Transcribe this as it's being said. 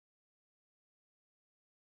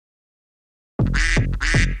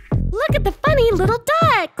little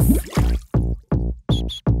ducks.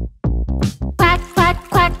 Quack, quack,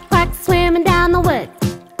 quack, quack, swimming down the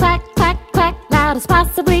woods. Quack, quack, quack, loud as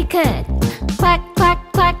possibly could. Quack, quack,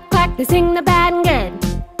 quack, quack, they sing the bad and good.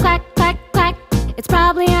 Quack, quack, quack, it's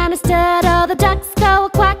probably understood. Oh, the ducks go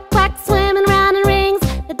quack, quack, swimming round in rings.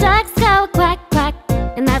 The ducks go quack, quack,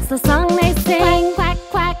 and that's the song they sing. Quack,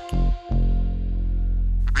 quack,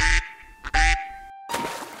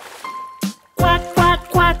 Quack, quack,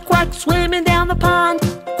 quack, quack, swimming down the pond.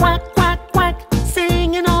 Quack, quack, quack,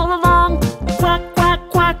 singing all along. Quack, quack,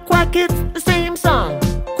 quack, quack, it's the same song.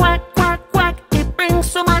 Quack, quack, quack, it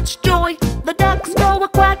brings so much joy. The ducks go a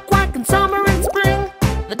quack, quack in summer and spring.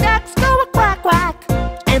 The ducks go a quack, quack,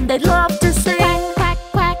 and they love to sing. quack,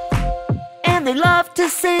 quack, And they love to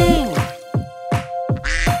sing.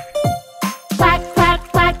 quack, quack,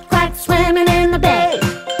 quack, quack, swimming in the bay.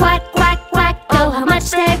 Quack, quack, quack, oh, how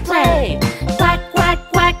much they play. Quack, quack,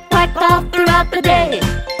 quack, quack, all throughout the day.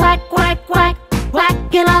 Quack, quack, quack,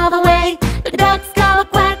 quacking all the way. The ducks go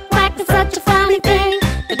quack, quack, it's such a funny thing.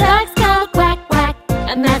 The ducks go quack, quack,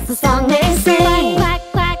 and that's the song they sing. Quack,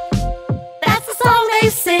 quack, that's the song they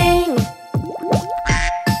sing.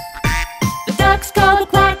 The ducks go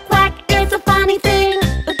quack, quack, it's a funny thing.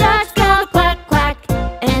 The ducks go quack, quack,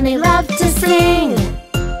 and they love to sing.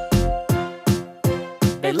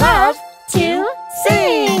 They love To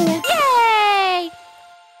sing! Yay!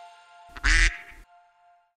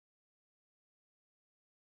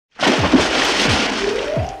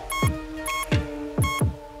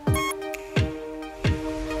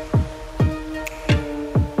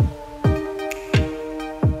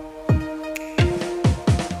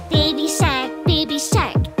 Baby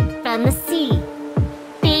shark, from the sea.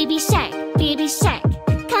 Baby shark,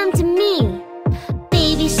 come to me.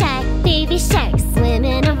 Baby shark,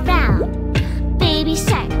 swimming around. Baby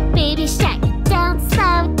shark, don't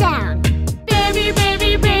slow down.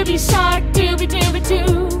 Baby shark,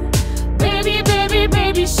 dooby-dooby-doo.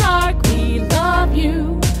 Baby shark, we love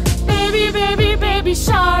you. Baby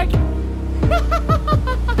shark.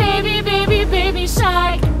 Baby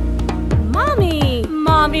shark.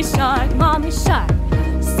 Mommy shark,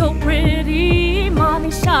 so pretty.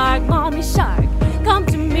 Mommy shark, come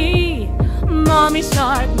to me. Mommy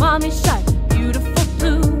shark, beautiful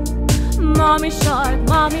blue. Mommy shark,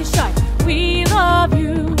 we love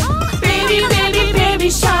you. Baby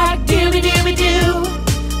shark, dooby-dooby-doo.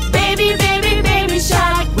 Baby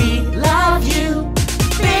shark, we love you.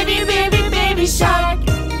 Baby shark.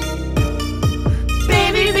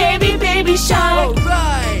 Baby shark.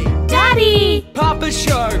 Alright! Daddy! Papa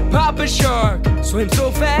Shark, swim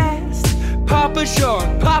so fast. Papa Shark,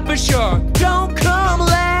 don't come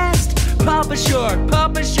last. Papa Shark,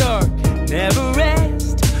 never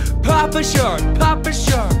rest. Papa Shark,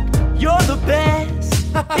 you're the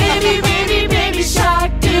best. Baby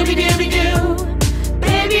shark, dooby-dooby-doo.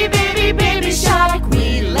 Baby shark,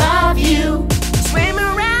 we love you. Swim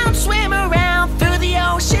around through the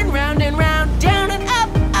ocean, round and round, down and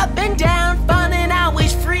up and down, fun and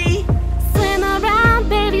always free. Swim around,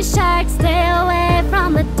 baby shark, stay away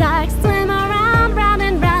from the dark. Swim around, round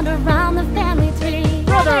and round, around the family tree.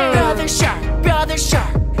 Brother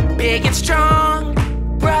shark, big and strong.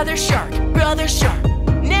 Brother shark,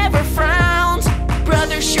 never frowns.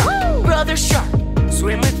 Brother shark,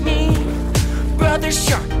 swim with me. Brother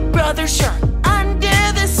shark,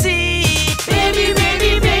 under the sea. Baby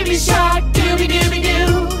shark,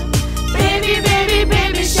 dooby-dooby-doo.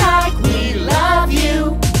 Baby shark, we love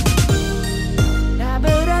you.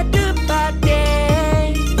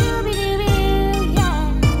 Da-ba-da-doo-ba-day. Dooby-dooby,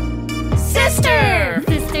 yeah. Sister!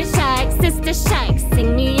 Sister shark,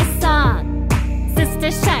 sing me a song.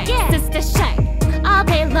 Sister shark, all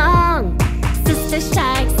day long. Sister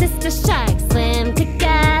shark, swim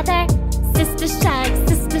together. Sister shark,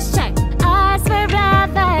 ours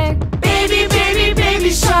forever. Baby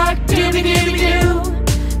shark, dooby-dooby-doo.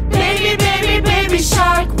 Baby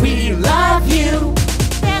shark, we love you.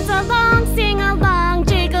 Dance along, sing along,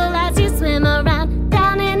 jiggle as you swim around.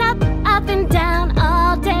 Down and up and down,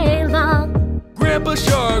 all day long. Grandpa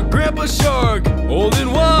Shark, old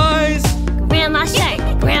and wise. Grandma Shark,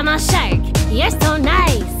 you're so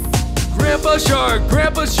nice. Grandpa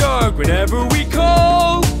Shark, whenever we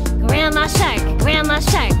call. Grandma Shark,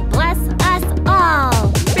 bless us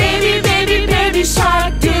all. Baby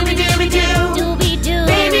shark, dooby-dooby-doo. Dooby-doo.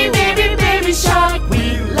 Baby shark,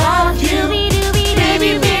 we love you.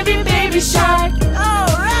 Dooby-dooby-doo. Baby shark.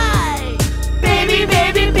 Alright! Baby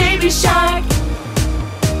shark.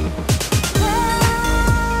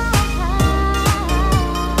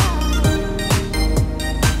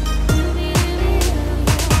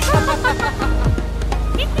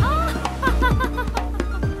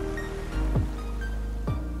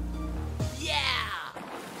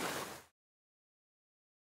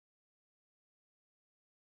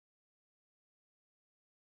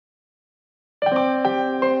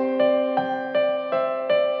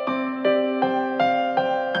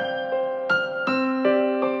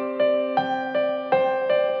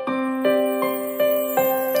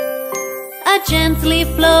 gently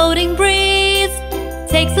floating breeze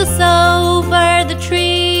takes us over the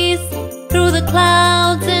trees, through the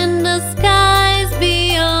clouds and the skies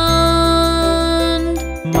beyond.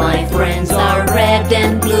 My friends are red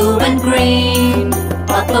and blue and green.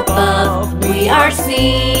 Up above we are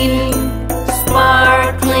seen,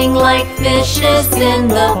 sparkling like fishes in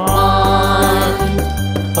the pond.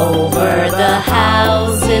 Over the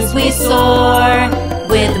houses we soar,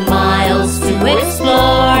 with miles to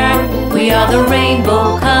explore. We are the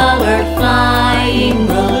rainbow-colored flying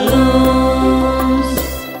balloons.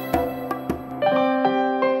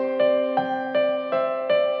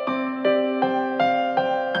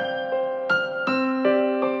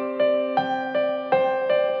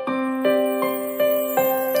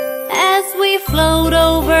 As we float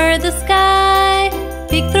over the sky,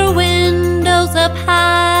 peek through windows up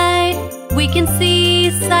high, we can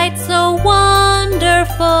see sights so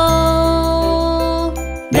wonderful.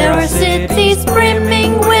 There are cities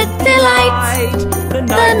brimming with delight.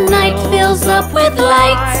 The night fills up with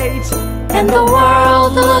light, and the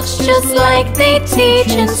world looks just like they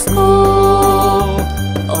teach in school.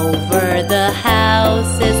 Over the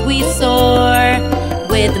houses we soar,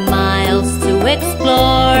 with miles to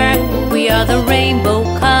explore. We are the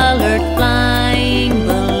rainbow-colored flying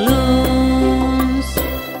balloons.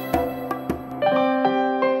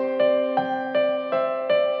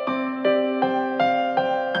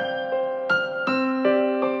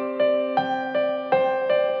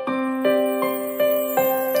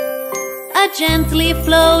 A gently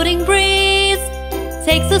floating breeze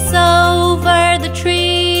takes us over the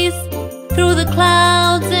trees, through the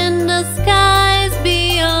clouds and the skies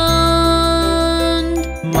beyond.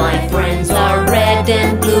 My friends are red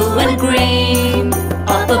and blue and green.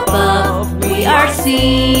 Up above we are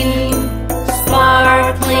seen,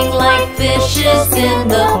 sparkling like fishes in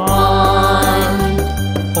the pond.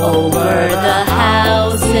 Over the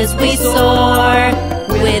houses we soar,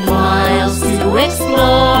 with miles to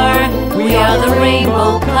explore. We are the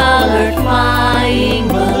rainbow-colored flying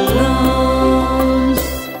balloons.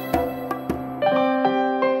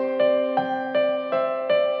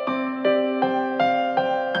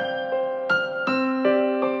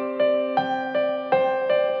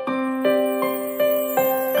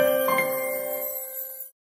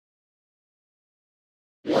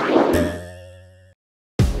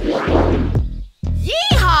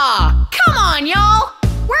 Yeehaw! Come on, y'all!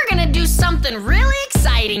 We're gonna do something really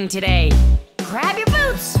exciting today. Grab your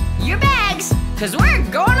boots, your bags, cause we're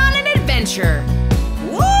going on an adventure.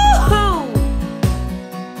 Woohoo!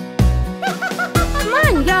 Come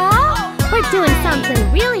on, y'all! We're doing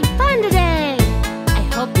something really fun today. I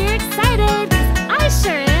hope you're excited, cause I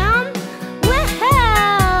sure am. Woohoo!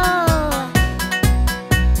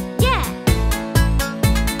 Yeah!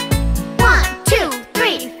 1, 2,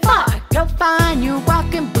 3, 4. Go find your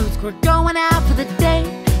walking boots. We're going out for the day.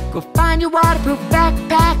 Go find your waterproof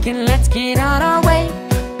backpack and let's get on our way.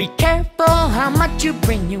 Be careful how much you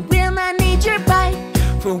bring. You will not need your bike.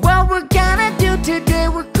 For what we're gonna do today,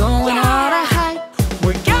 we're going on a hike.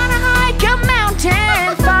 We're gonna hike a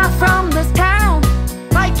mountain far from this town,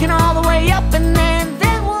 biking all the way up and then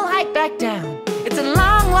we'll hike back down. It's a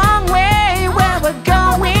long, long way where we're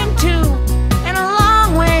going to, and a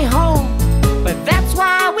long way home, but that's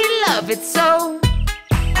why we love it so.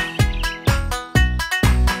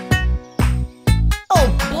 Oh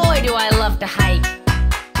boy, do I love to hike.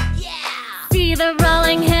 See the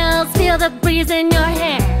rolling hills, feel the breeze in your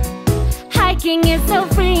hair. Hiking is so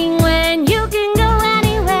freeing when you can go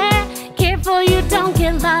anywhere. Careful you don't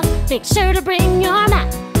get lost, make sure to bring your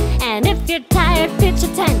map. And if you're tired, pitch a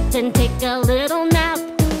tent and take a little nap.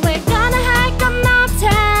 We're gonna hike a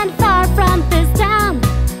mountain far from this town,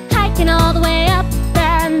 hiking all the way up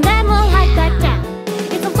and then we'll hike back down.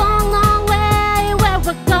 It's a long, long way where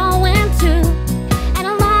we're going to, and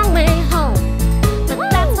a long way home, but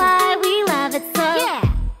that's why we love it so. Yeah.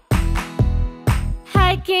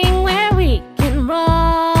 Hiking where we can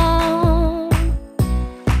roam.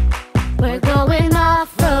 We're going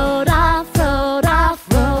off-road, off-road,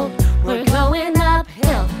 off-road. We're going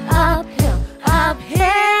uphill, uphill, uphill.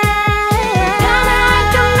 Gonna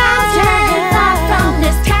hike a mountain far from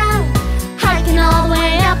this town, hiking all the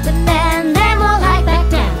way up and then we'll hike back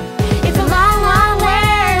down. It's a long, long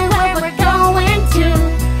way where we're going to,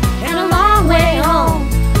 and a long way home,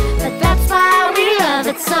 but that's why we love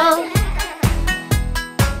it so.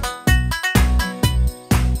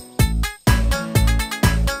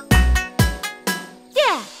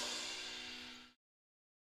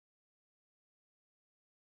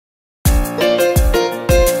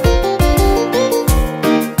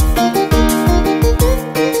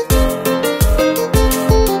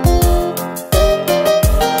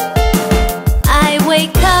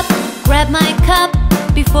 grab my cup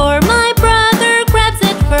before my brother grabs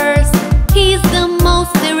it first. He's the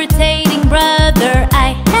most irritating brother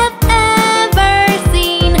I have ever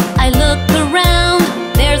seen. I look around,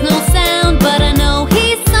 there's no sound, but I know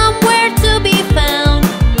he's somewhere to be found.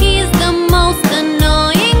 He's the most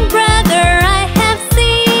annoying brother I have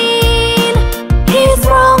seen. He's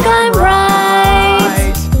wrong, I'm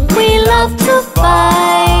right. We love to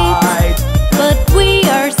fight, but we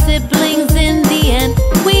are siblings in the end.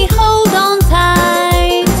 We hold on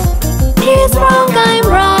tight. He's wrong, I'm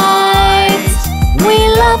right. We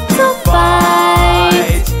love to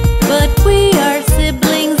fight, but we are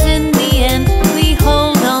siblings in the end. We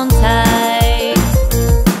hold on tight.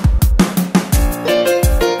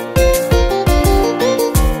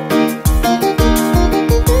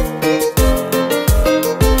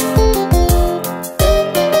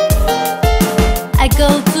 I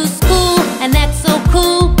go to school and that's so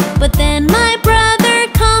cool, but then my brother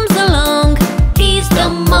comes along. He's the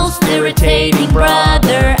most irritating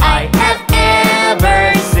brother I have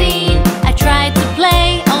ever seen. I try to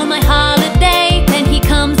play on my holiday, then he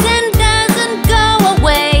comes and doesn't go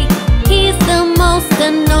away. He's the most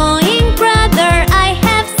annoying brother I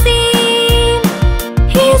have seen.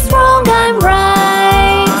 He's wrong, I'm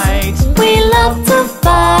right. We love to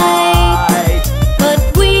fight, but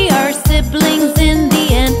we are siblings in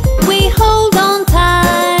the end. We hold on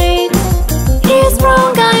tight. He's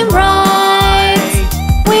wrong, I'm right.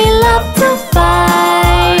 We love to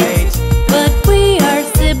fight, but we are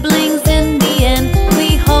siblings in the end.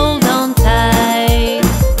 We hold on tight.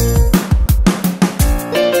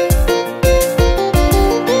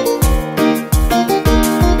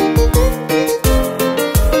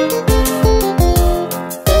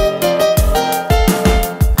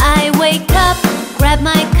 I wake up, grab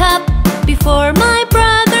my cup before my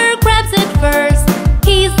brother grabs it first.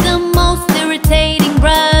 He's the most irritating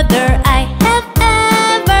brother I have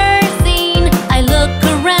ever seen. I look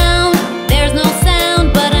around, there's no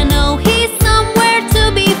sound, but I know he's somewhere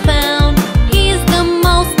to be found. He's the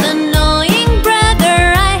most annoying brother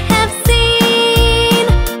I have seen.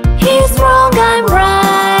 He's wrong, I'm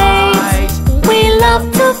right. We love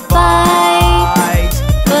to fight,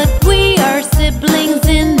 but we are siblings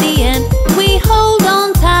in the end. We hold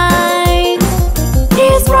on tight.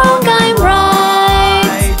 He's wrong, I'm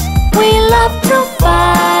right. We love to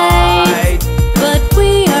fight, but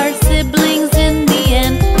we are siblings in the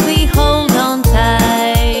end. We hold on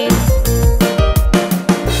tight.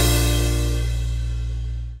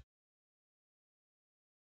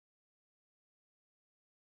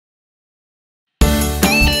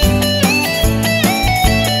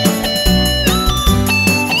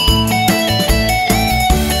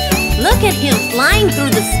 Look at him flying through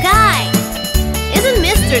the sky. Isn't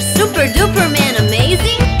Mr. Super Duper Man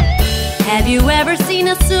amazing? Have you ever seen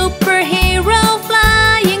a superhero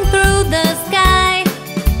flying through the sky?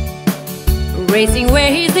 Racing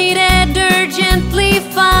where he's needed urgently,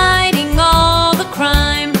 fighting all the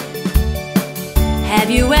crime. Have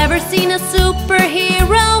you ever seen a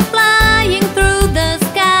superhero flying through the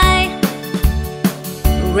sky?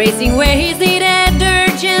 Racing where he's needed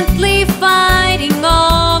urgently, fighting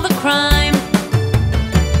all the crime.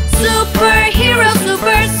 Superhero,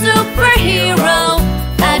 superhero,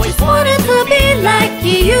 I just wanted to be like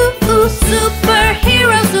you.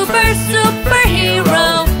 Superhero, superhero,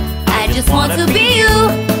 I just want to be you.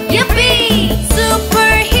 Yippee!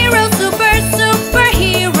 Superhero,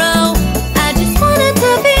 superhero, I just wanted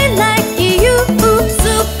to be like you.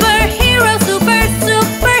 Superhero,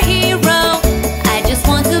 superhero, I just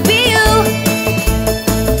want to be you.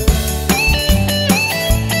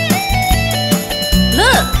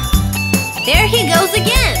 Look, there he goes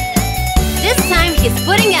again. This time he's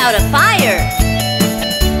putting out a fire.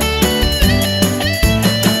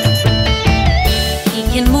 He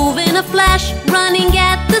can move in a flash, running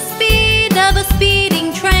at the speed of a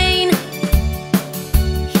speeding train.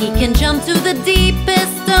 He can jump to the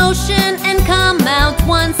deepest ocean and come out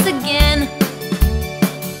once again.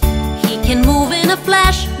 He can move in a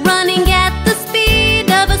flash, running at the speed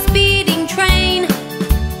of a speeding train.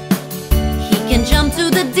 He can jump to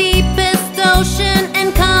the deepest ocean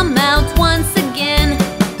and come out once again.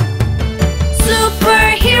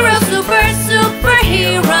 Superhero,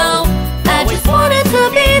 superhero, I just wanted to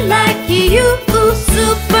be like you.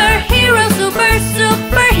 Superhero,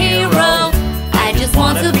 superhero, I just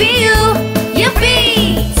want to be you.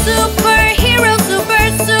 Yippee! Superhero,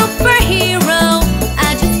 superhero,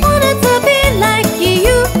 I just wanted to be like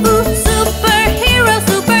you.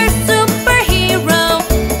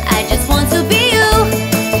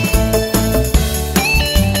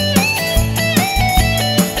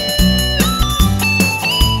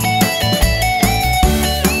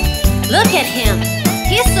 Look at him.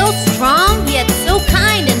 He's so strong, yet so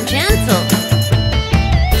kind and gentle.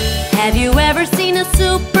 Have you ever seen a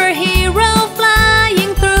superhero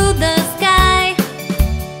flying through the sky?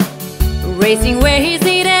 Racing where he's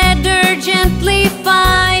needed or gently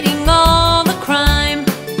fighting all the crime?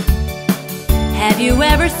 Have you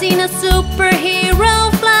ever seen a superhero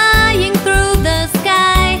flying through the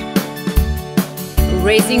sky?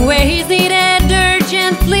 Racing where he's needed or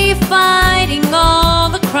gently fighting all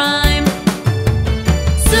the crime?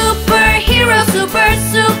 Superhero,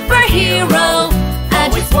 superhero, I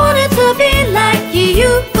just wanted to be like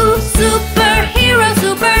you. Superhero,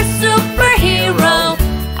 superhero,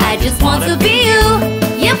 I just want to be you.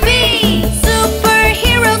 Yippee!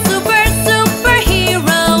 Superhero,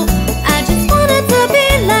 superhero, I just wanted to be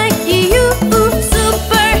like you.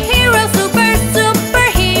 Superhero,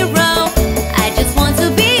 superhero, I just want to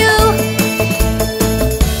be you.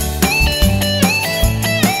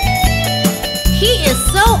 He is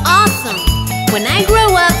so awesome. When I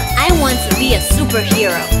grow up, I want to be a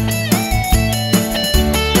superhero.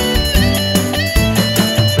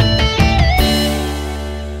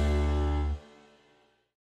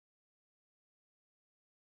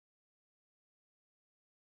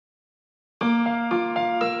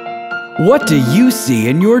 What do you see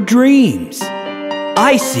in your dreams?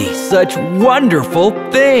 I see such wonderful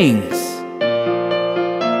things.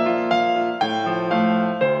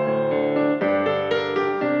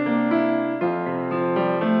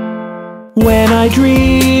 When I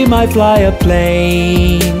dream, I fly a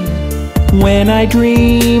plane. When I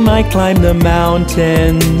dream, I climb the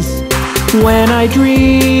mountains. When I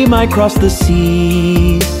dream, I cross the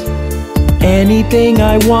seas. Anything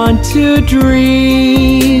I want to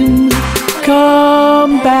dream.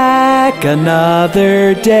 Come back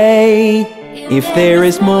another day if there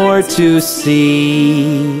is more to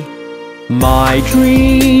see. My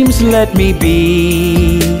dreams let me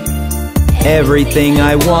be everything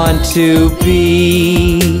I want to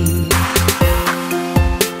be.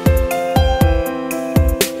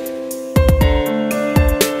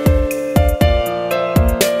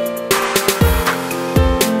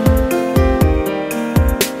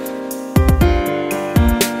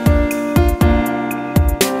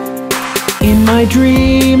 In my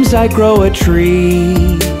dreams I grow a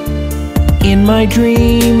tree. In my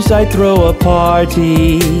dreams I throw a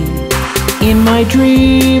party. In my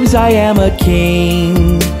dreams I am a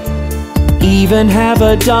king. Even have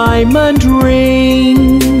a diamond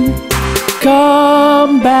ring.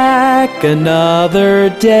 Come back another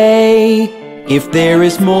day if there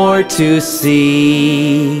is more to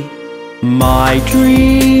see. My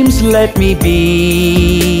dreams let me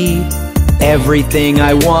be everything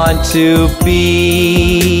I want to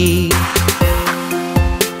be.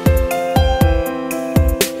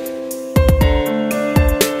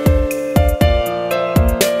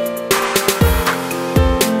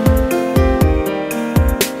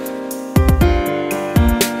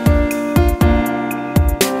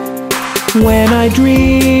 When I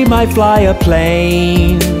dream, I fly a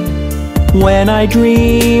plane. When I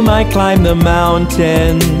dream, I climb the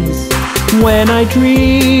mountains. When I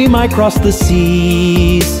dream, I cross the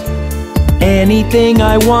seas. Anything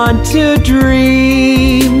I want to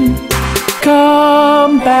dream.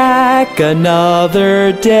 Come back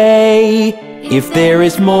another day if there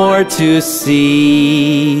is more to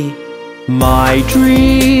see. My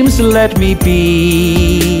dreams let me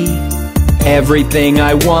be everything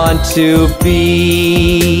I want to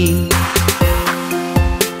be.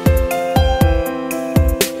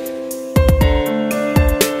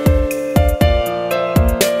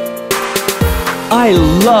 I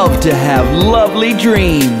love to have lovely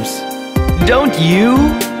dreams, don't you?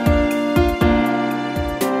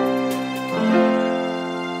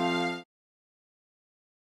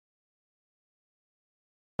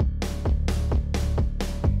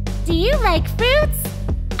 Do you like fruits?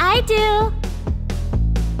 I do.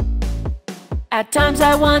 At times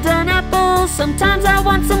I want an apple, sometimes I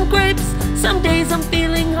want some grapes. Some days I'm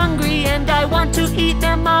feeling hungry and I want to eat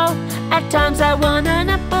them all. At times I want an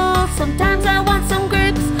apple, sometimes I want some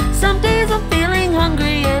grapes. Some days I'm feeling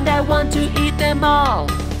hungry and I want to eat them all.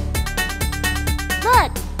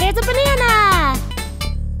 Look, there's a banana.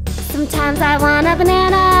 Sometimes I want a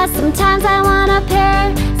banana, sometimes I want a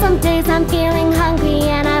pear. Some days I'm feeling hungry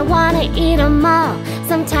and I want to eat them all.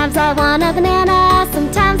 Sometimes I want a banana,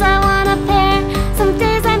 sometimes I want a pear. Some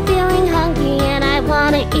days I'm feeling hungry and I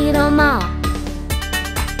want to eat them all.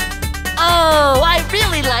 Oh, I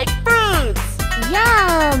really like fruits!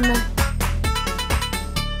 Yum!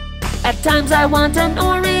 At times I want an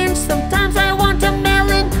orange, sometimes I want a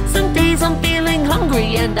melon. Some days I'm feeling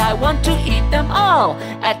hungry and and I want to eat them all.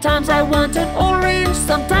 At times I want an orange,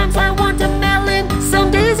 sometimes I want a melon. Some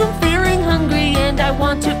days I'm feeling hungry and I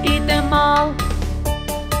want to eat them all.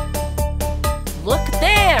 Look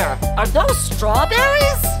there! Are those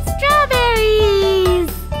strawberries? Strawberries!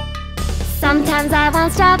 Sometimes I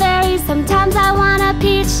want strawberries, sometimes I want a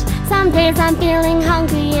peach. Some days I'm feeling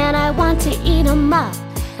hungry and I want to eat them all.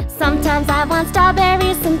 Sometimes I want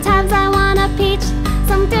strawberries, sometimes I want a peach.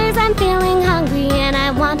 Some days I'm feeling hungry and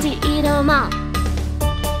I want to eat them all.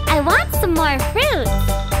 I want some more fruits.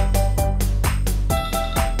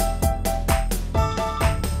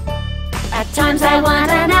 At times I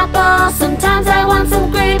want an apple, sometimes I want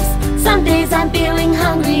some grapes. Some days I'm feeling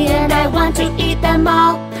hungry and I want to eat them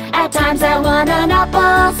all. At times I want an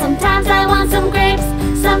apple, sometimes I want some grapes.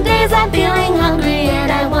 Some days I'm feeling hungry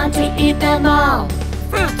and I want to eat them all.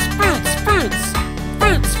 Fruits, fruits, fruits.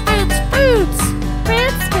 Fruits, fruits, fruits.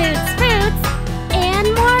 Fruits, fruits, fruits, and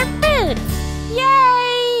more fruits.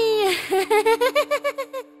 Yay!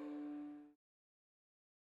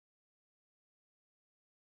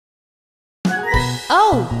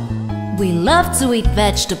 Oh, we love to eat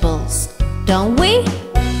vegetables, don't we?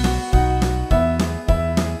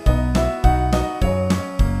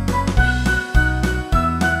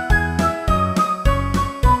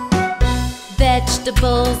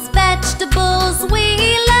 Vegetables, vegetables,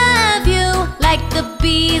 we love you. Like the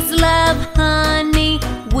bees love honey,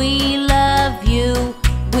 we love you.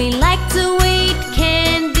 We like to eat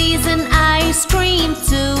candies and ice cream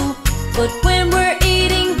too. But when we're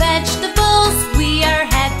eating vegetables, we are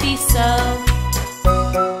happy so.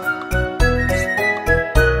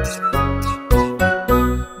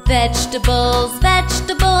 Vegetables,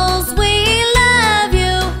 vegetables, we love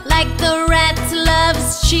you. Like the rat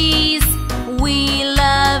loves cheese, we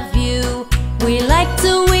love you. We like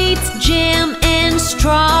to eat jam and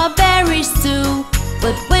strawberries too.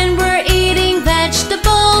 But when we're eating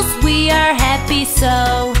vegetables, we are happy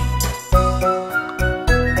so.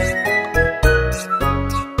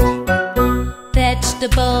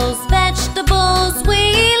 Vegetables, vegetables,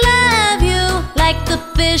 we love you. Like the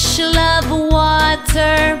fish love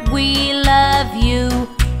water, we love you.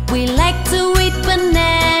 We like to eat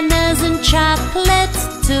bananas and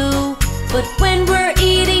chocolates too. But when we're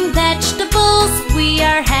eating vegetables, we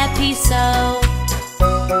are happy so.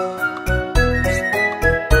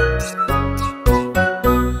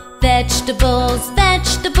 Vegetables,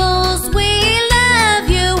 vegetables, we love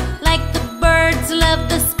you. Like the birds love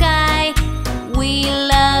the sky, we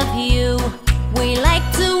love you. We like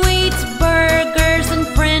to eat burgers and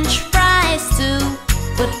French fries too.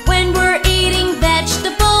 But when we're eating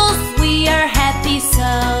vegetables, we are happy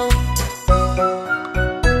so.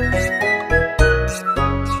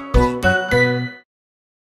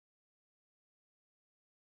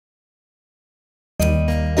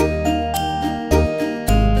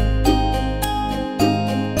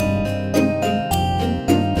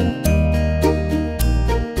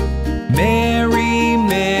 Mary,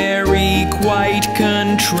 Mary, quite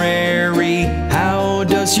contrary, how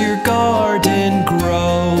does your garden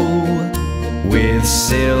grow? With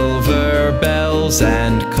silver bells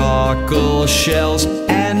and cockle shells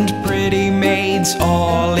and pretty maids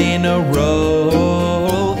all in a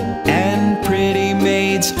row, and pretty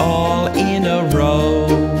maids all in a row.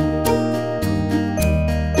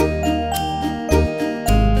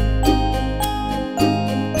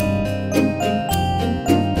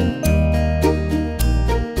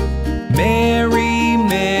 Mary,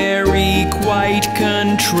 Mary, quite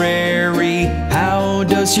contrary, how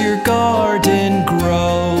does your garden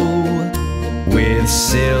grow? With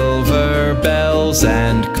silver bells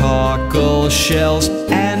and cockle shells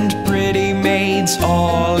and pretty maids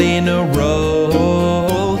all in a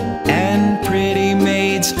row, and pretty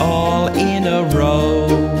maids all in a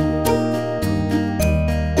row.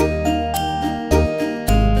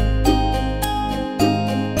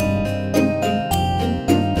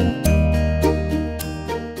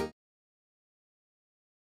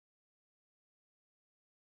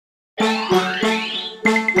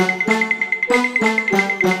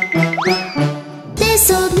 This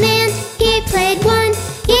old man, he played one.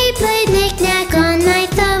 He played knick-knack on my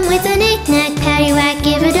thumb with a knick-knack, paddywhack,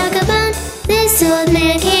 give a dog a bone. This old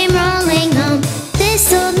man came rolling home.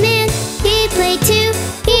 This old man, he played two.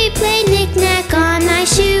 He played knick-knack on my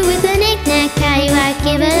shoe with a knick-knack, paddywhack,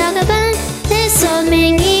 give a dog a bone. This old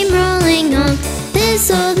man came rolling home. This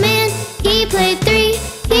old man, he played three.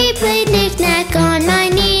 He played knick-knack on my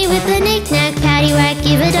knee with a knick-knack, paddywhack,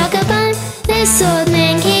 give a dog a bone. This old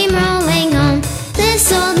man came rolling home.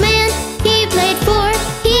 This old man, he played four.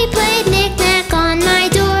 He played knick-knack on my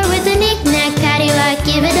door with a knick-knack, paddywhack,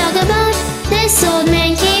 give a dog a bone. This old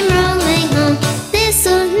man came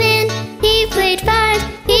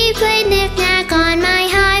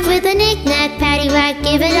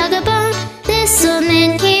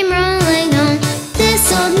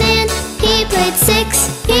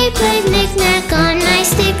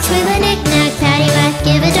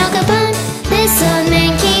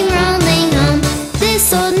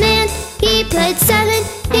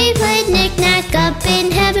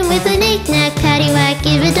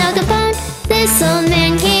This old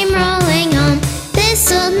man came rolling home.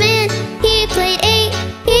 This old man, he played 8.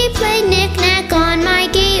 He played knick-knack on my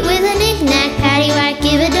gate with a knick-knack, paddywhack,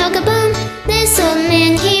 give a dog a bone. This old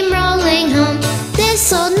man came rolling home.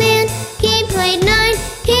 This old man, he played 9.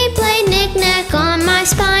 He played knick-knack on my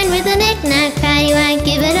spine with a knick-knack, paddywhack,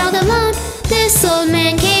 give a dog a bone. This old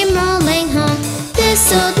man came rolling home.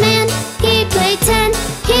 This old man, he played 10.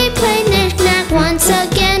 He played knick-knack once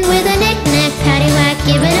again with a knick-knack, paddywhack,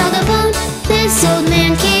 give a dog a bone. This old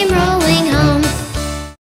man came rolling home.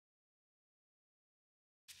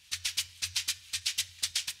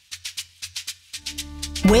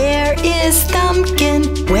 Where is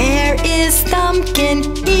Thumbkin? Where is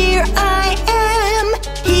Thumbkin? Here I am,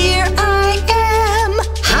 here I am.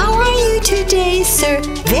 How are you today, sir?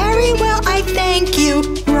 Very well, I thank you.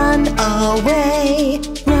 Run away,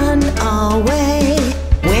 run away.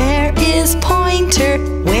 Where is Pointer?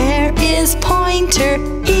 Where is Pointer?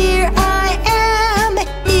 Here I am,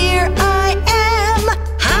 here I am.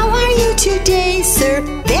 How are you today, sir?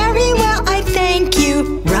 Very well, I thank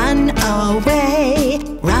you. Run away,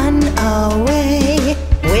 run away.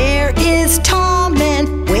 Where is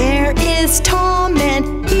Tallman? Where is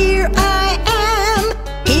Tallman? Here I am,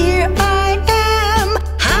 here I am.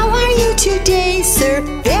 How are you today, sir?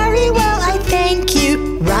 Very well, I thank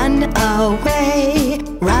you. Run away,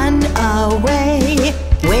 run away.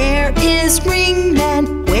 Where is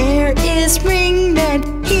Ringman? Where is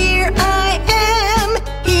Ringman? Here I am,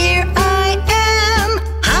 here I am.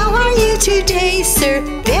 How are you today, sir?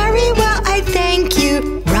 Very well, I thank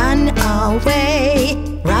you. Run away,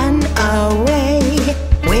 run away.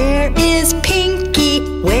 Where is Pinky?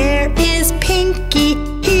 Where is Pinky?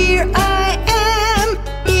 Here I am,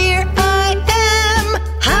 here I am.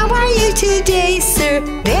 How are you today, sir?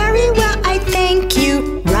 Very well, I thank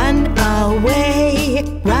you. Run away,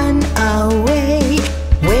 run away.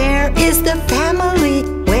 Where is the family?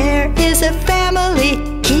 Where is the family?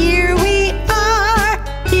 Here we are,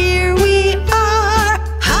 here we are.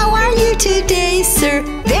 How are you today, sir?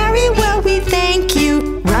 Very well, we thank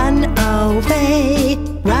you. Run away,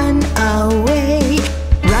 run away,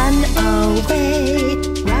 run away,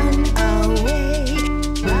 run away,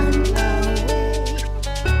 run away.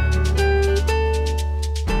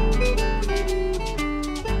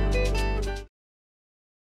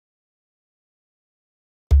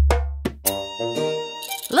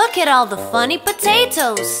 Look at all the funny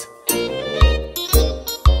potatoes.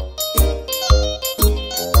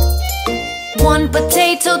 1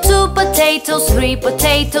 potato, 2 potatoes, 3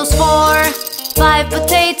 potatoes, 4, 5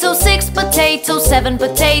 potatoes, 6 potatoes, 7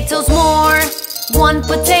 potatoes more. 1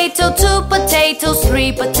 potato, 2 potatoes,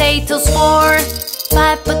 3 potatoes, 4,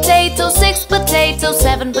 5 potatoes, 6 potatoes,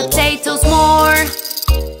 7 potatoes more.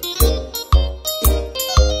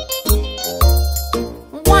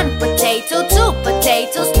 1 potato, 2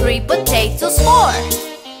 potatoes, 3 potatoes, 4,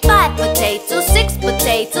 5 potatoes, 6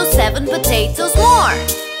 potatoes, 7 potatoes more.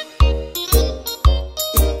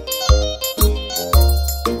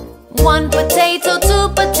 1 potato, 2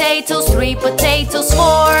 potatoes, 3 potatoes,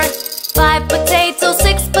 4, 5 potatoes,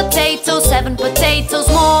 6 potatoes, 7 potatoes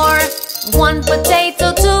more. 1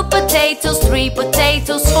 potato, 2 potatoes, 3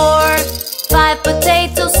 potatoes, 4, 5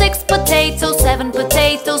 potatoes, 6 potatoes, 7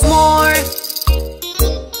 potatoes more.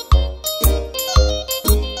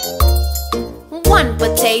 1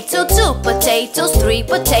 potato, 2 potatoes, 3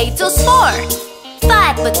 potatoes, 4,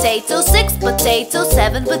 5 potatoes, 6 potatoes,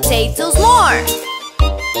 7 potatoes more.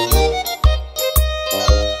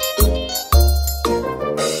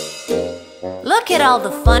 Look at all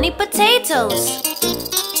the funny potatoes.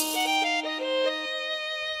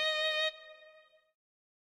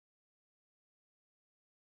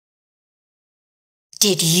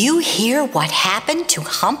 Did you hear what happened to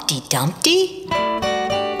Humpty Dumpty?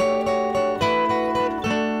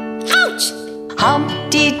 Ouch!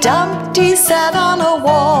 Humpty Dumpty sat on a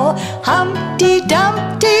wall. Humpty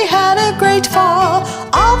Dumpty had a great fall.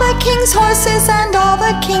 All the king's horses and all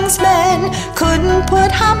the king's men couldn't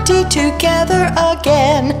put Humpty together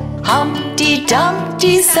again. Humpty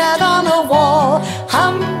Dumpty sat on a wall.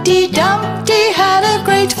 Humpty Dumpty had a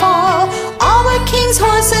great fall. All the king's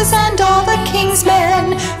horses and all the king's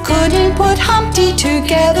men couldn't put Humpty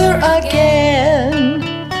together again.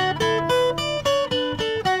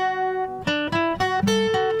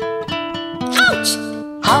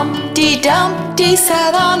 Humpty Dumpty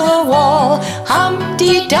sat on a wall.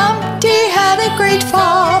 Humpty Dumpty had a great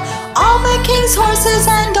fall. All the king's horses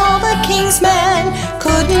and all the king's men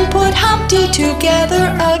couldn't put Humpty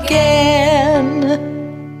together again.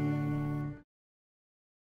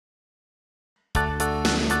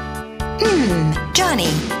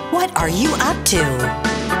 Johnny, what are you up to?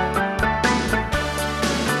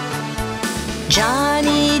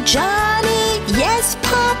 Johnny, yes,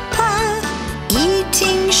 Papa.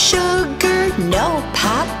 Eating sugar, no,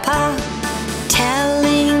 Papa.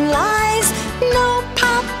 Telling lies, no,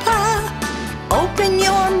 Papa. Open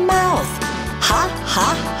your mouth, ha,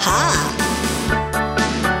 ha, ha.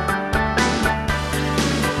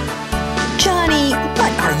 Johnny,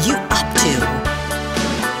 what are you up to?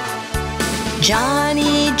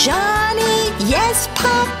 Johnny, Johnny, yes,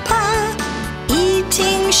 Papa.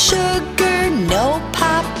 Eating sugar, no,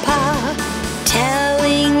 Papa.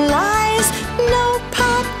 Telling lies, no,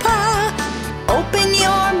 Papa. Open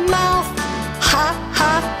your mouth, ha,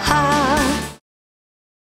 ha, ha.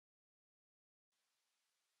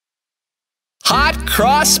 Hot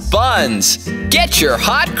cross buns. Get your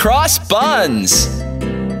hot cross buns.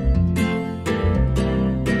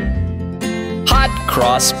 Hot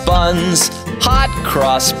cross buns, hot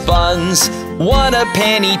cross buns. 1 a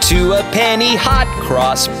penny, 2 a penny, hot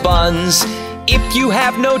cross buns. If you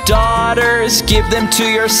have no daughters, give them to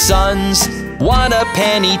your sons. 1 a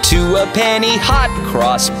penny, 2 a penny, hot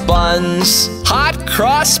cross buns. Hot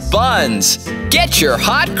cross buns. Get your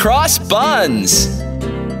hot cross buns.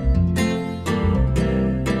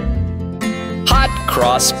 Hot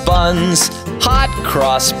cross buns, hot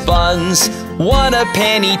cross buns. 1 a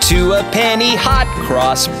penny, 2 a penny, hot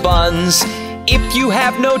cross buns. If you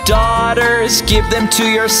have no daughters, give them to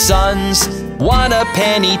your sons. 1 a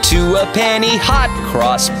penny, 2 a penny, hot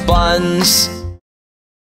cross buns.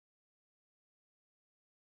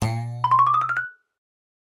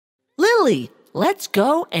 Lily, let's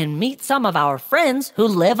go and meet some of our friends who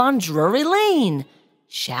live on Drury Lane.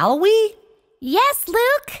 Shall we? Yes,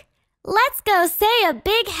 Luke. Let's go say a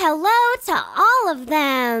big hello to all of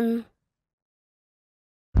them.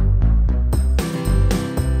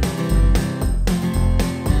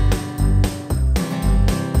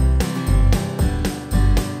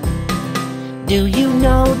 Do you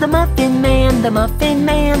know the Muffin Man, the Muffin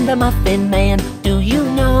Man, the Muffin Man? Do you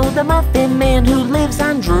know the Muffin Man who lives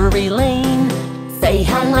on Drury Lane? Say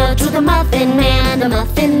hello to the Muffin Man, the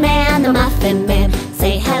Muffin Man, the Muffin Man.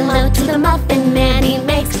 Say hello to the Muffin Man, he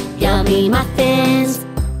makes yummy muffins.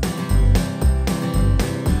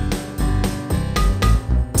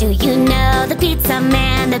 Do you know the Pizza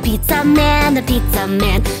Man, the Pizza Man, the Pizza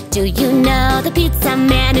Man? Do you know the Pizza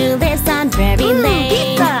Man who lives on Drury Lane?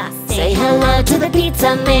 Pizza! Say hello to the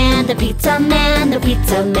Pizza Man, the Pizza Man, the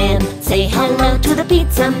Pizza Man. Say hello to the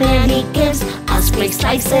Pizza Man, he gives us great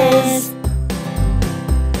slices.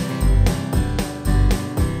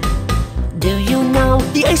 Do you know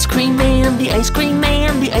the Ice Cream Man, the Ice Cream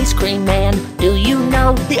Man, the Ice Cream Man? Do you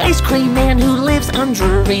know the Ice Cream Man who lives on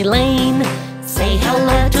Drury Lane? Say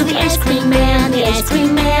hello to the Ice Cream Man, the Ice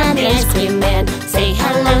Cream Man, the Ice Cream Man. Say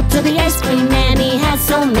hello to the Ice Cream Man, he has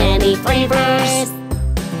so many flavors.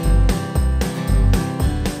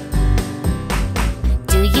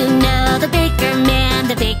 Do you know the Baker Man,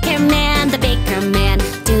 the Baker Man, the Baker Man?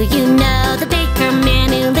 Do you know the Baker Man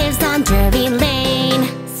who lives on Drury Lane?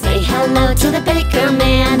 Say hello to the Baker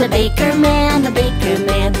Man, the Baker Man, the Baker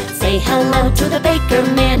Man. Say hello to the Baker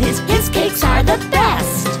Man, his cakes are the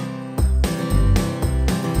best.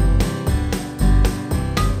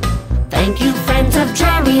 Thank you, friends of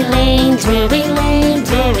Drury Lane, Drury Lane,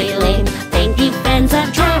 Drury Lane. Thank you, friends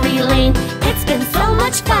of Drury Lane. It's been so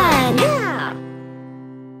much fun. Yeah.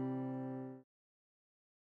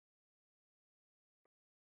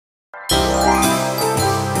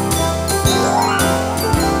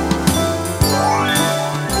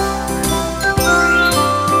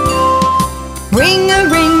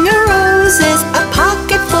 Ring-a-ring-a-roses, a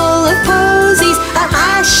pocket full of posies. A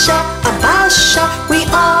asha, a basha, we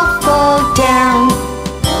all fall down.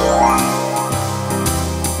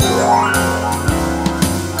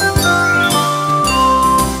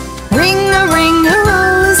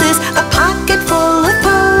 Ring-a-ring-a-roses, a pocket full of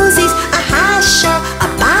posies. A hasha, a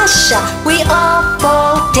basha, we all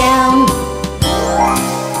fall down.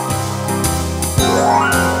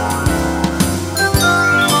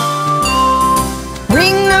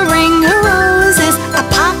 Ring-a-ring-a-roses, a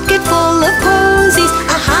pocket full of posies.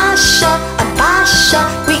 A hasha, a basha,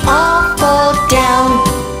 we all fall down.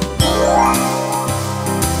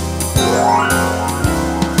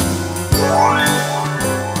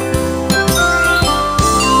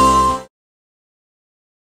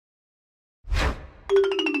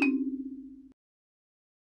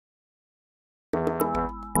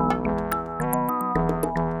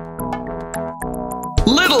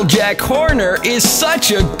 Little Jack Horner is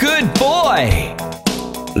such a good boy.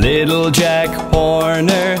 Little Jack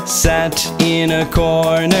Horner sat in a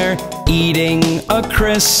corner eating a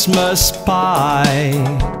Christmas pie.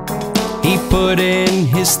 He put in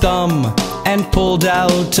his thumb and pulled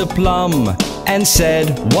out a plum and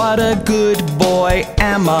said, "What a good boy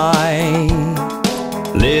am I."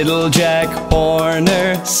 Little Jack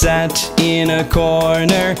Horner sat in a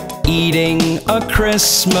corner eating a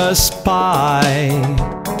Christmas pie.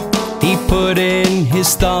 He put in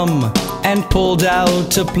his thumb and pulled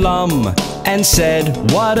out a plum and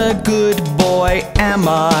said, "What a good boy am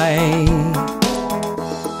I."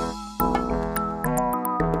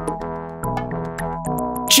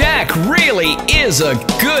 Jack really is a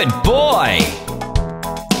good boy.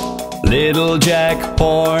 Little Jack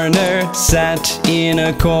Horner sat in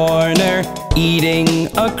a corner eating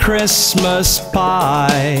a Christmas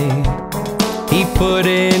pie. He put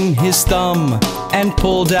in his thumb and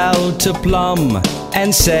pulled out a plum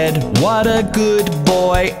and said, "What a good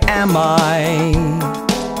boy am I."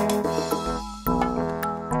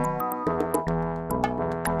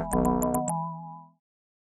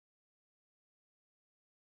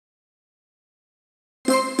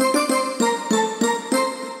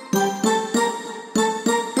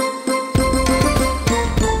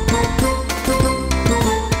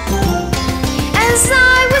 As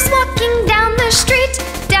I was walking down the street,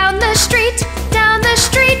 down the street, down the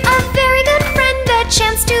street, a very good friend that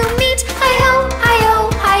chanced to meet. Hi-ho, hi-ho,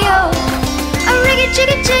 hi-ho. A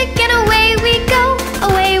riggy-jiggy-jig and away we go,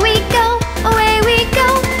 away we go, away we go.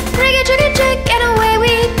 Riggy-jiggy-jig and away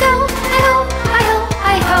we go. Hi-ho, hi-ho,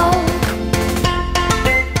 hi-ho.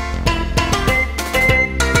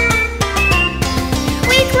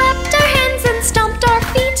 We clapped our hands and stomped our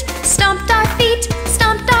feet, stomped our feet,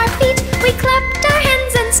 stomped our feet. We clapped our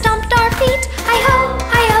hands and stomped our feet. Hi-ho,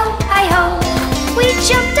 hi-ho, hi-ho. We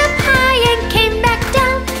jumped up high and came back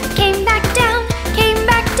down, came back down, came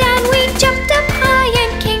back down. We jumped up high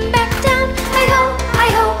and came back down. Hi-ho,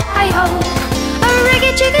 hi-ho, hi-ho. A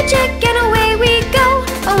riggy-jiggy-jig and away we go,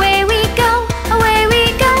 away we go, away we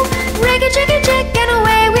go. Riggy-jiggy-jig and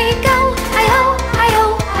away we go. Hi-ho, hi-ho,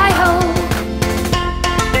 hi-ho.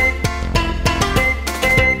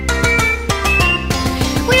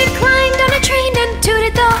 We climbed on a train and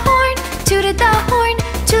tooted the horn, tooted the horn,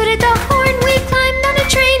 tooted the horn. We climbed on a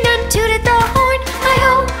train and tooted the horn.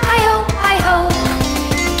 Hi-ho, hi-ho, hi-ho.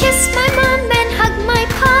 Kissed my mom and hugged my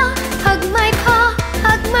pa, hugged my pa,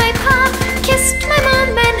 hugged my pa. Kissed my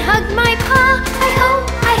mom and hugged my pa. Hi-ho,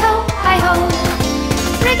 hi-ho, hi-ho.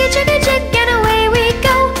 Riggy-jiggy-jig and away we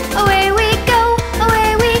go, away we go, away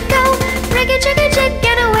we go. Riggy-jiggy-jig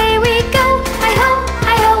and away we go. Hi-ho,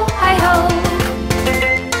 hi-ho, hi-ho.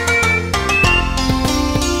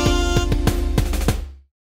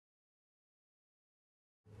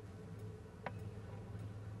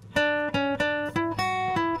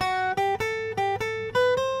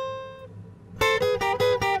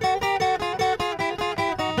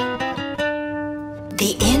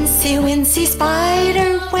 The incy-wincy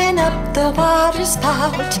spider went up the water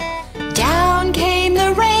spout. Down came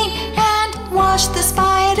the rain and washed the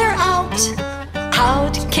spider out.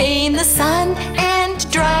 Out came the sun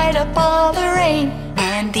and dried up all the rain.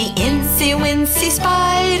 And the incy-wincy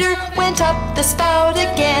spider went up the spout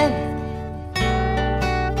again.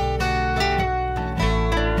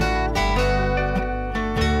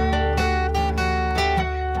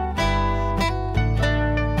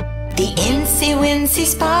 The incy-wincy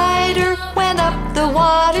spider went up the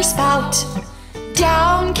water spout.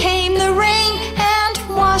 Down came the rain and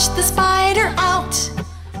washed the spider out.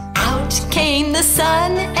 Out came the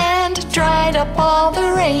sun and dried up all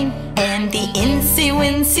the rain. And the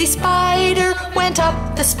incy-wincy spider went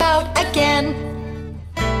up the spout again.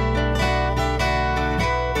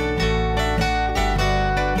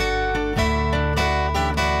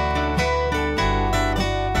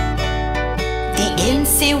 The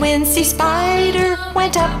incy-wincy spider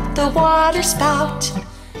went up the water spout.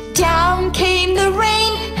 Down came the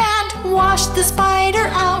rain and washed the spider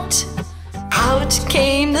out. Out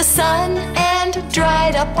came the sun and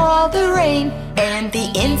dried up all the rain. And the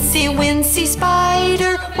incy-wincy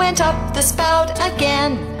spider went up the spout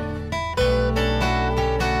again.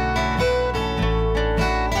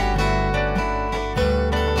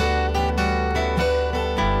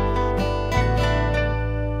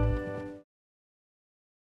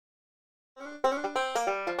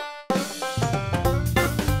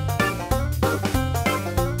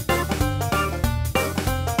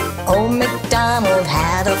 Old MacDonald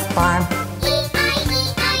had a farm,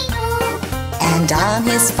 E-I-E-I-O. and on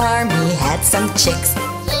his farm he had some chicks,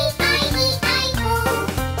 E-I-E-I-O.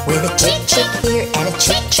 with a chick chick here and a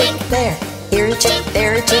chick chick there. Here a chick,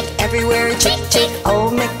 there a chick, everywhere a chick chick.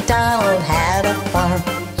 Old MacDonald had a farm.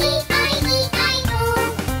 E-I-E-I-O.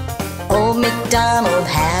 Old MacDonald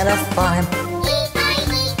had a farm,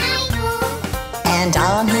 E-I-E-I-O. and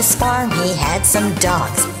on his his farm he had some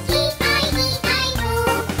dogs.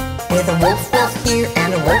 With a wolf, wolf here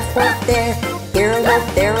and a wolf, wolf there. Here a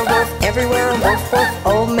wolf, there a wolf, everywhere a wolf, wolf.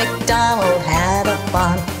 Old MacDonald had a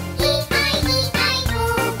farm.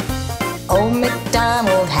 Old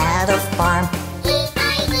MacDonald had a farm.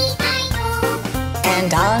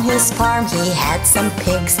 And on his farm he had some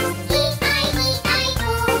pigs.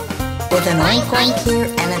 With an oink oink here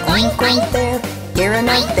and an oink oink there. Here an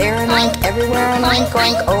oink, there an oink, everywhere an oink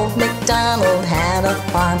oink. Old MacDonald had a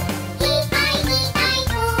farm.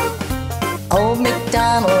 Old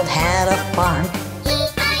MacDonald had a farm.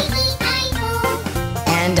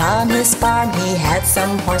 And on his farm he had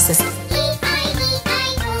some horses.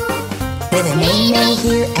 With a neigh-neigh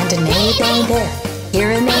here and a neigh-neigh there.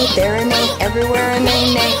 Here a neigh, there a neigh, everywhere a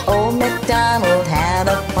neigh-neigh. Old MacDonald had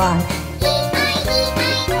a farm.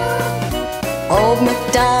 Old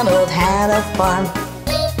MacDonald had a farm.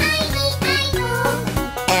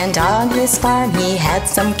 And on his farm he had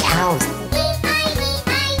some cows.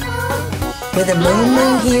 With a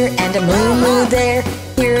moo-moo here and a moo-moo there.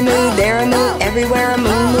 Here a moo, there a moo, everywhere a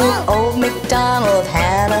moo-moo. Old MacDonald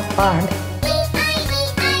had a farm.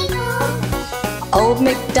 Old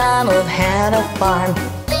MacDonald had a farm.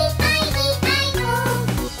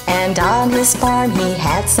 And on his farm he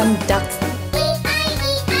had some ducks.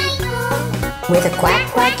 With a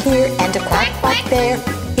quack quack here and a quack quack there.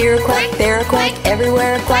 Here a quack, there a quack,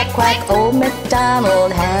 everywhere a quack quack. Old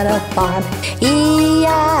MacDonald had a farm.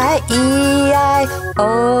 E-I-E-I-O.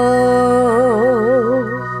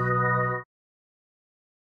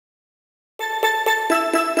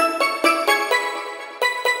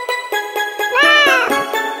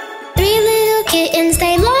 Three little kittens,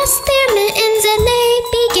 they lost their mittens and they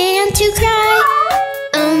began to cry.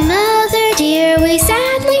 Oh, mother dear, we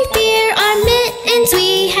sadly fear our mittens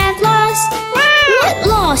we have lost. What,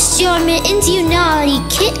 lost your mittens, you naughty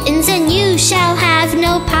kittens, and you shall have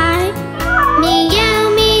no pie? Meow,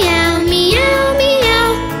 meow, meow,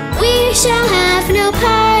 meow, we shall have no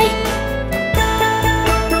pie.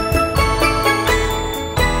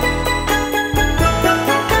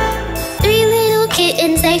 Three little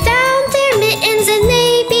kittens, they found their mittens and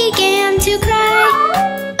they began to cry.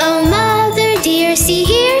 Oh, mother dear, see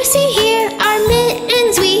here, our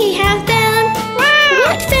mittens we have found.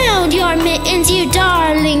 What, found your mittens, you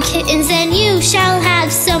darling kittens, and you shall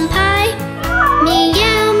have some pie?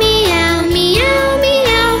 Meow, meow, meow,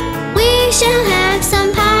 meow, we shall have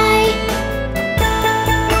some pie.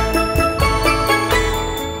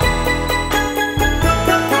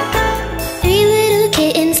 Three little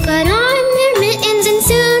kittens put on their mittens and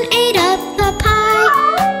soon ate up the pie.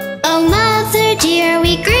 Oh, mother dear,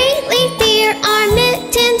 we greatly fear our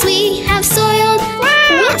mittens we have soiled.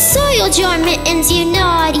 What soiled your mittens, you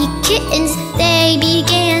naughty kittens? They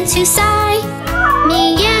began to sigh.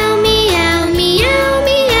 Meow, meow, meow,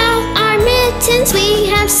 meow, our mittens we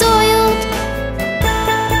have soiled.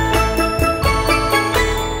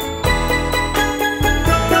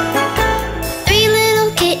 Three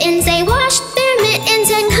little kittens, they washed their mittens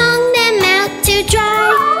and hung them out to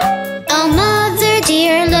dry. Oh, mother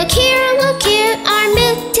dear, look here, our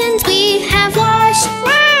mittens we have washed.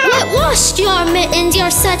 What, washed your mittens,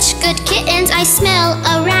 you're such good kittens, I smell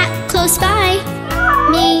a rat close by.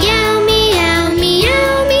 Meow, meow,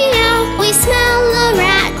 meow, meow, we smell a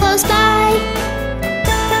rat close by.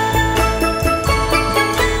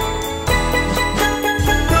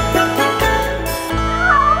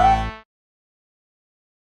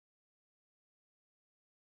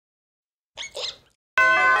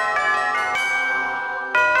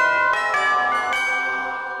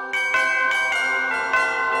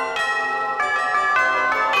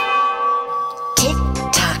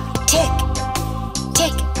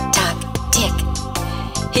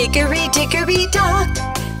 Hickory-dickory-dock,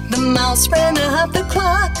 the mouse ran up the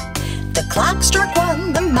clock. The clock struck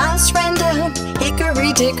one, the mouse ran down.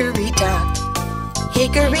 Hickory-dickory-dock,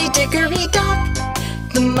 hickory-dickory-dock,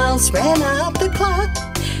 the mouse ran up the clock.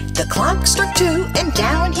 The clock struck two, and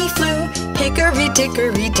down he flew.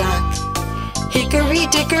 Hickory-dickory-dock,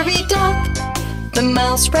 hickory-dickory-dock, the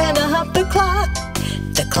mouse ran up the clock.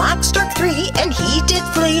 The clock struck three, and he did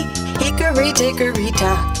flee.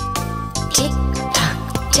 Hickory-dickory-dock, tick-tock,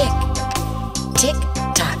 tick,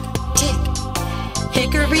 tick-tock, tick.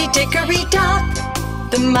 Hickory-dickory-dock,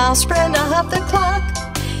 the mouse ran up the clock.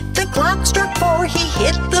 The clock struck four, he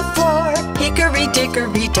hit the floor.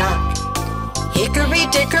 Hickory-dickory-dock,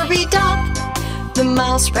 hickory-dickory-dock, the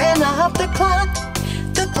mouse ran up the clock.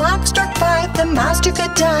 The clock struck five, the mouse took a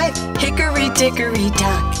dive.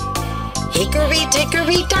 Hickory-dickory-dock,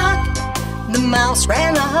 hickory-dickory-dock, the mouse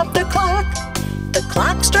ran up the clock. The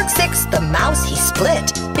clock struck 6, the mouse he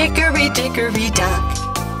split. Hickory dickory dock.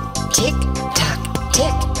 Tick tock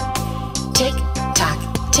tick. Tick tock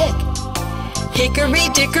tick. Hickory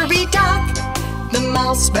dickory dock. The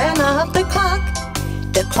mouse ran up the clock.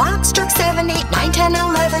 The clock struck 7, 8, 9, 10,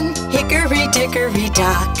 11. Hickory dickory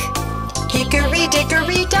dock. Hickory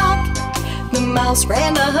dickory dock. The mouse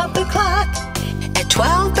ran up the clock. At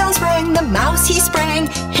 12 bells rang, the mouse he sprang.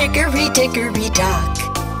 Hickory dickory dock.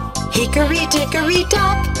 Hickory dickory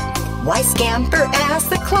dock. Why scamper asked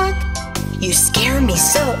the clock? You scare me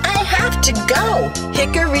so, I have to go.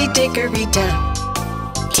 Hickory dickory dock.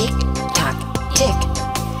 Tick tock tick.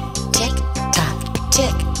 Tick tock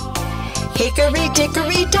tick. Hickory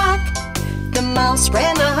dickory dock. The mouse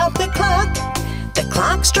ran up the clock. The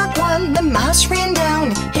clock struck 1, the mouse ran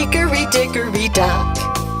down. Hickory dickory dock.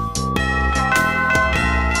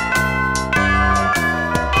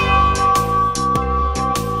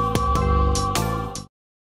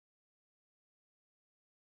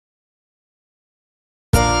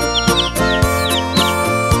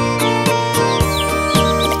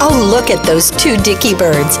 Oh, look at those 2 dicky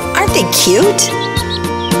birds. Aren't they cute?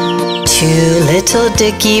 2 little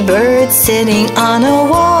dicky birds sitting on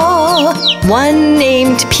a wall. One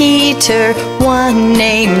named Peter, one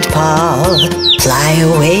named Paul. Fly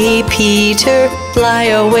away, Peter, fly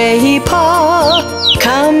away, Paul.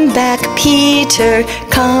 Come back, Peter,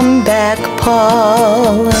 come back,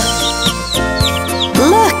 Paul.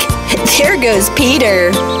 Look, there goes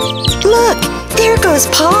Peter. Look, there goes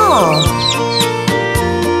Paul.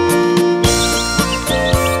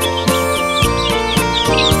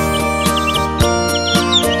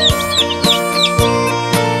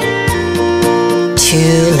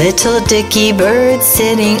 Two little dicky birds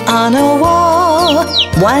sitting on a wall.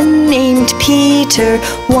 One named Peter,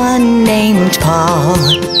 one named Paul.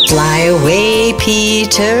 Fly away,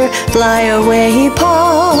 Peter, fly away,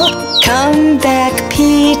 Paul. Come back,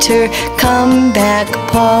 Peter, come back,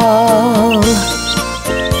 Paul.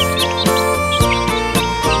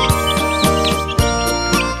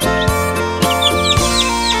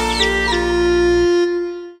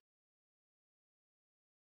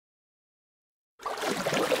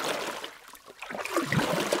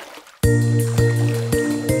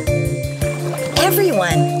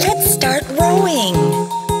 Everyone, let's start rowing.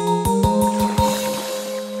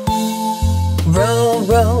 Row,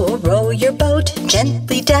 row, row your boat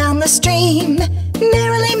gently down the stream.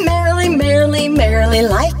 Merrily, merrily, merrily, merrily,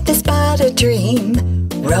 life is but a dream.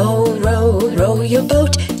 Row, row, row your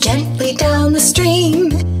boat gently down the stream.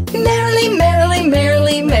 Merrily, merrily,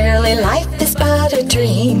 merrily, merrily, life is but a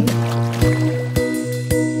dream.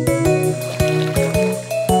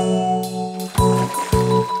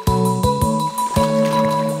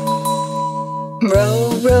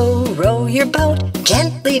 Row, row, row your boat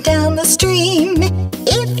gently down the stream.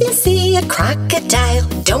 If you see a crocodile,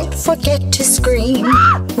 don't forget to scream.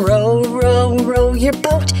 Row, row, row your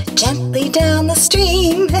boat gently down the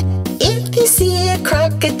stream. If you see a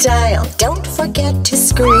crocodile, don't forget to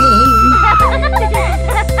scream.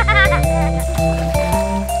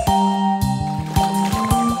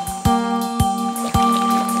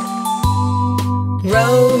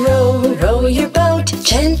 Row, row, row your boat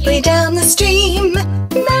gently down the stream.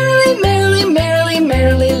 Merrily, merrily, merrily,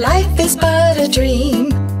 merrily, life is but a dream.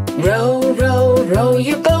 Row, row, row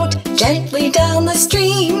your boat gently down the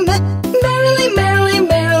stream. Merrily, merrily,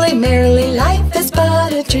 merrily, merrily, life is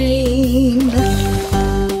but a dream.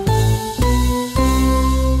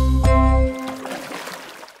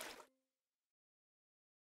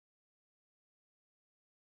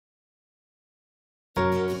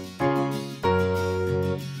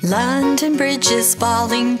 London Bridge is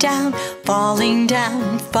falling down, falling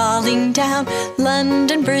down, falling down.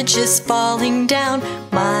 London Bridge is falling down,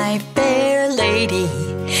 my fair lady.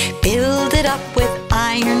 Build it up with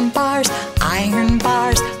iron bars, iron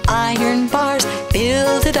bars, iron bars.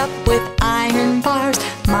 Build it up with iron bars,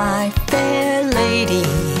 my fair lady.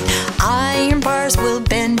 Iron bars will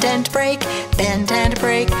bend and break, bend and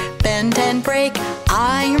break, bend and break.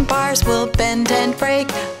 Iron bars will bend and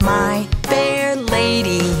break, my fair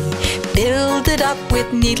lady. Build it up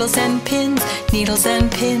with needles and pins, needles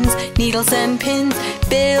and pins, needles and pins.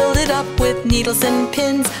 Build it up with needles and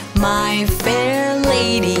pins, my fair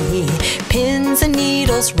lady. Pins and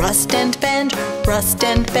needles rust and bend, rust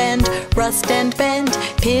and bend, rust and bend.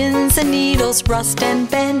 Pins and needles rust and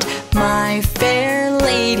bend, my fair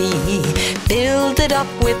lady. Build it up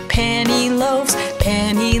with penny loaves,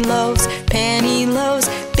 penny loaves, penny loaves.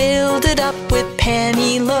 Build it up with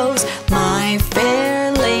penny loaves, my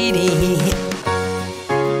fair lady.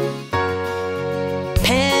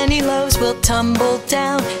 Penny loaves will tumble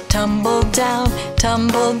down, tumble down,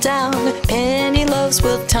 tumble down. Penny loaves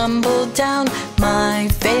will tumble down. My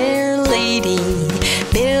fair lady,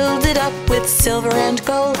 build it up with silver and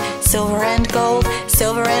gold, silver and gold,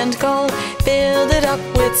 silver and gold. Build it up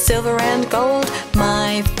with silver and gold,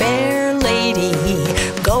 my fair lady.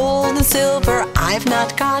 Gold and silver I've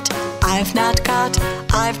not got, I've not got,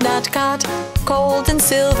 I've not got. Gold and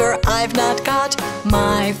silver I've not got,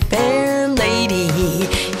 my fair lady.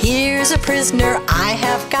 Here's a prisoner I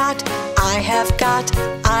have got, I have got,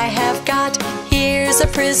 I have got. Here's a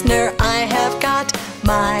prisoner I have got,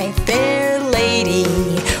 my fair lady.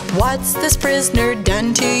 What's this prisoner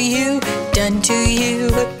done to you? Done to you,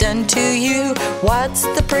 done to you. What's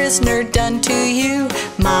the prisoner done to you,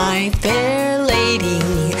 my fair lady?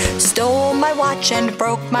 Stole my watch and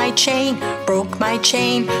broke my chain, broke my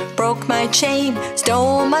chain, broke my chain.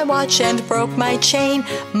 Stole my watch and broke my chain,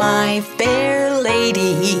 my fair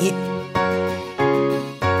lady.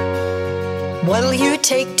 What'll you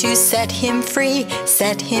take to set him free?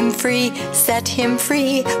 Set him free, set him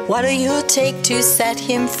free. What'll you take to set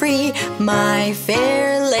him free, my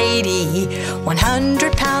fair lady?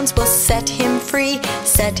 100 pounds will set him free,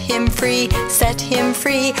 set him free, set him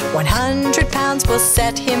free. 100 pounds will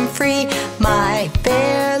set him free, my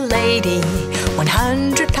fair lady.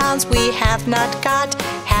 100 pounds we have not got,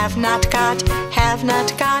 have not got, have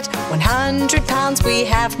not got. 100 pounds we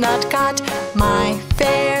have not got, my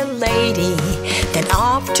fair lady. Then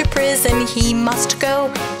off to prison he must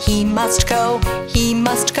go, he must go, he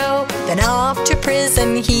must go. Then off to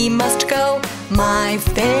prison he must go, my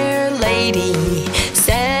fair lady.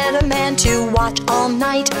 Set a man to watch all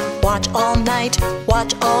night, watch all night,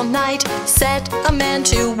 watch all night. Set a man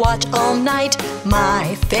to watch all night,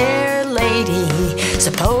 my fair lady.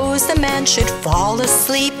 Suppose the man should fall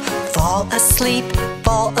asleep, fall asleep,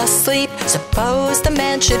 fall asleep. Suppose the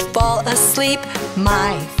man should fall asleep,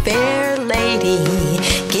 my fair lady.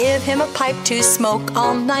 Give him a pipe to smoke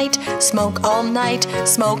all night, smoke all night,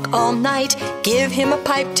 smoke all night. Give him a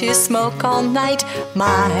pipe to smoke all night,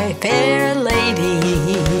 my fair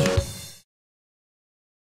lady.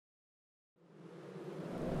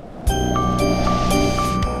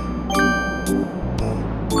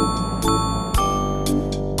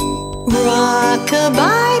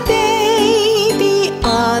 Rock-a-bye baby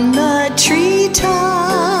on the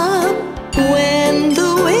treetop. When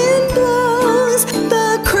the wind blows,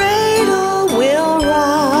 the cradle will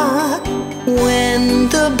rock. When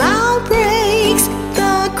the bough breaks,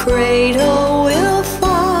 the cradle will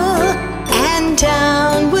fall, and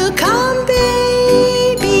down will come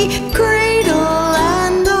baby, cradle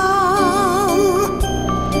and all.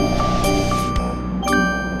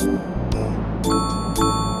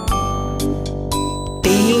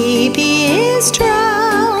 Baby is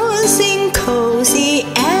drowsing, cozy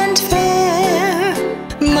and fair.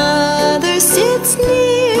 Mother sits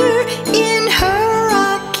near in her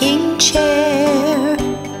rocking chair.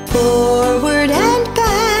 Forward and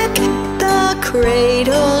back the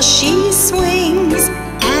cradle she swings,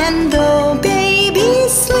 and though baby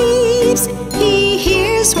sleeps, he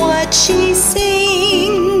hears what she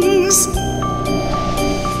sings.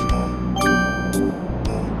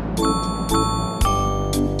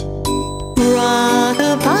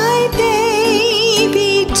 Rock-a-bye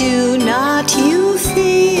baby, do not you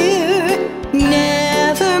fear.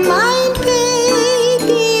 Never mind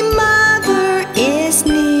baby, mother is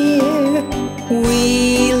near.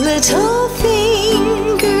 We little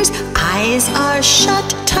fingers, eyes are shut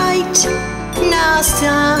tight. Now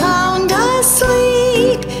sound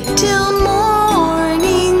asleep till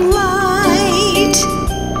morning light.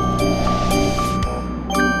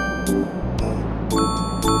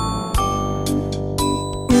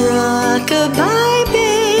 Rock-a-bye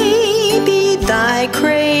baby, thy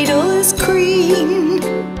cradle is green.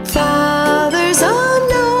 Father's a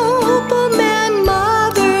nobleman,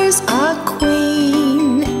 mother's a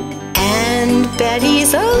queen, and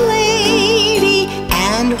Betty's a lady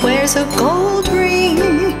and wears a gold ring,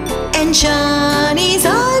 and Johnny's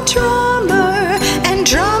a drummer and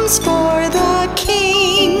drums for the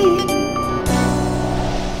king.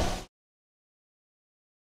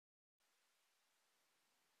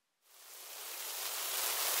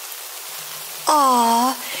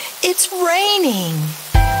 Aw, it's raining.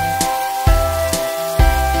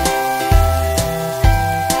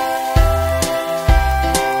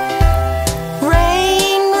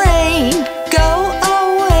 Rain, rain, go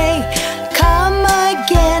away. Come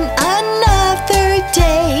again another day.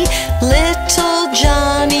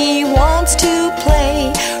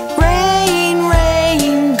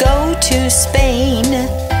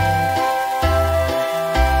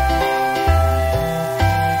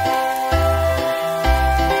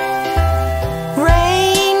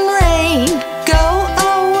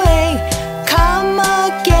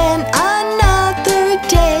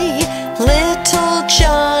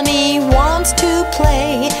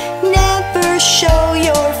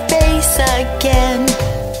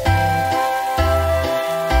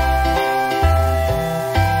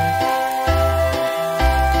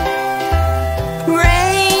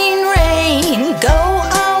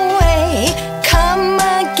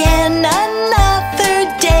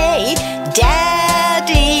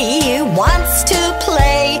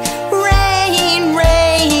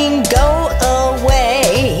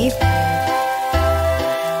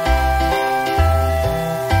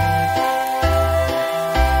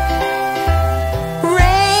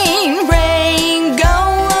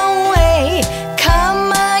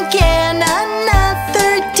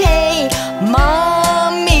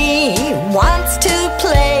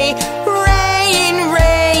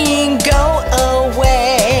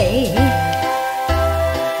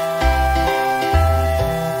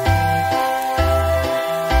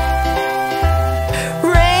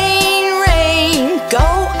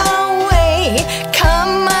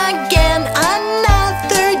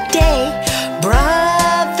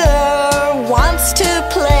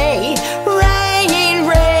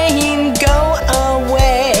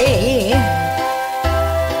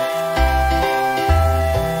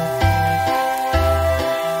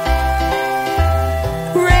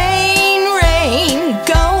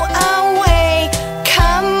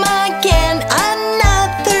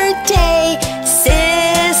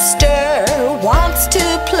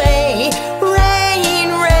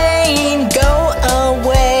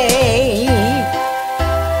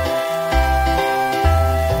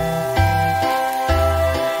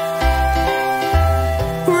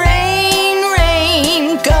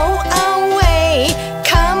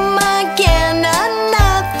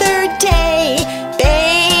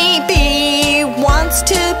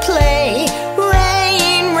 play.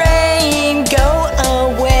 Rain, rain, go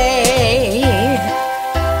away.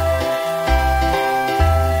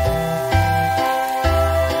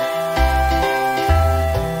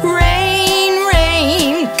 Rain,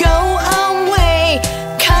 rain, go away.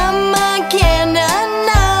 Come again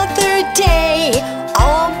another day.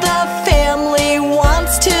 All the family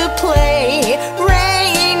wants to play.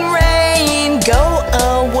 Rain, rain, go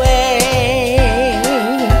away.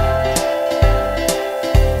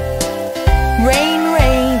 Rain,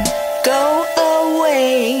 rain, go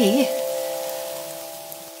away.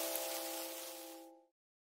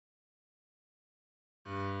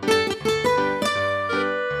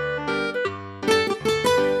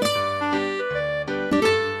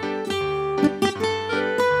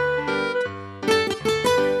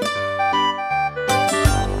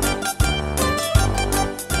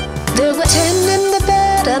 There were 10 in the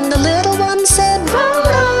bed, and the little one said, roll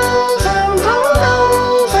over, roll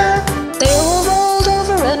over. They all rolled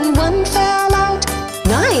over, and one fell out.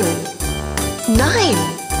 9, 9.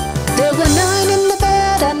 There were 9 in the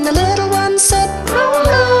bed, and the little one said, roll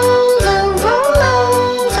over, roll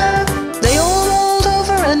over. They all rolled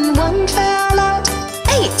over, and one fell out.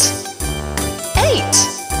 8, 8.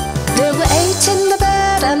 There were 8 in the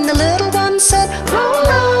bed, and the little one said, roll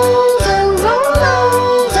over, roll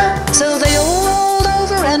over. So they all rolled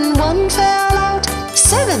over, and one fell out.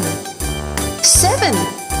 7, 7.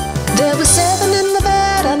 There were 7 in the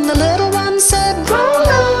bed, and the little one said, roll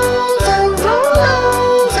over, roll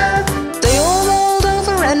over. They all rolled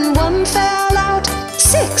over, and one fell out.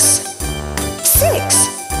 6, 6.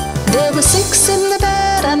 There were 6 in the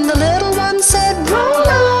bed, and the little one said, roll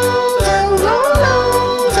over, roll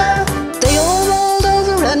over. They all rolled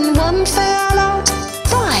over, and one fell out.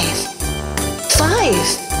 5,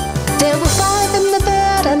 5. There were 5 in the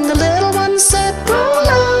bed, and the little one said, roll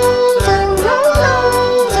over, roll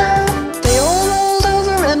over. They all rolled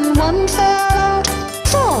over, and one fell out.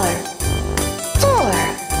 4, 4.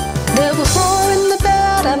 There were 4 in the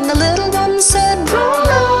bed, and the little one said, roll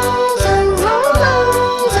over, roll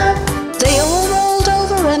over. They all rolled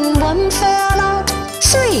over, and one fell out.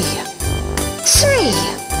 3, 3.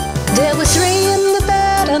 There were 3 in the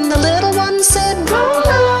bed, and the little one said, roll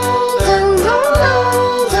over, roll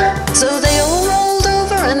over. So they all rolled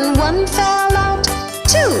over, and one fell out.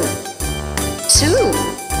 2, 2.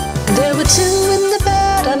 There were 2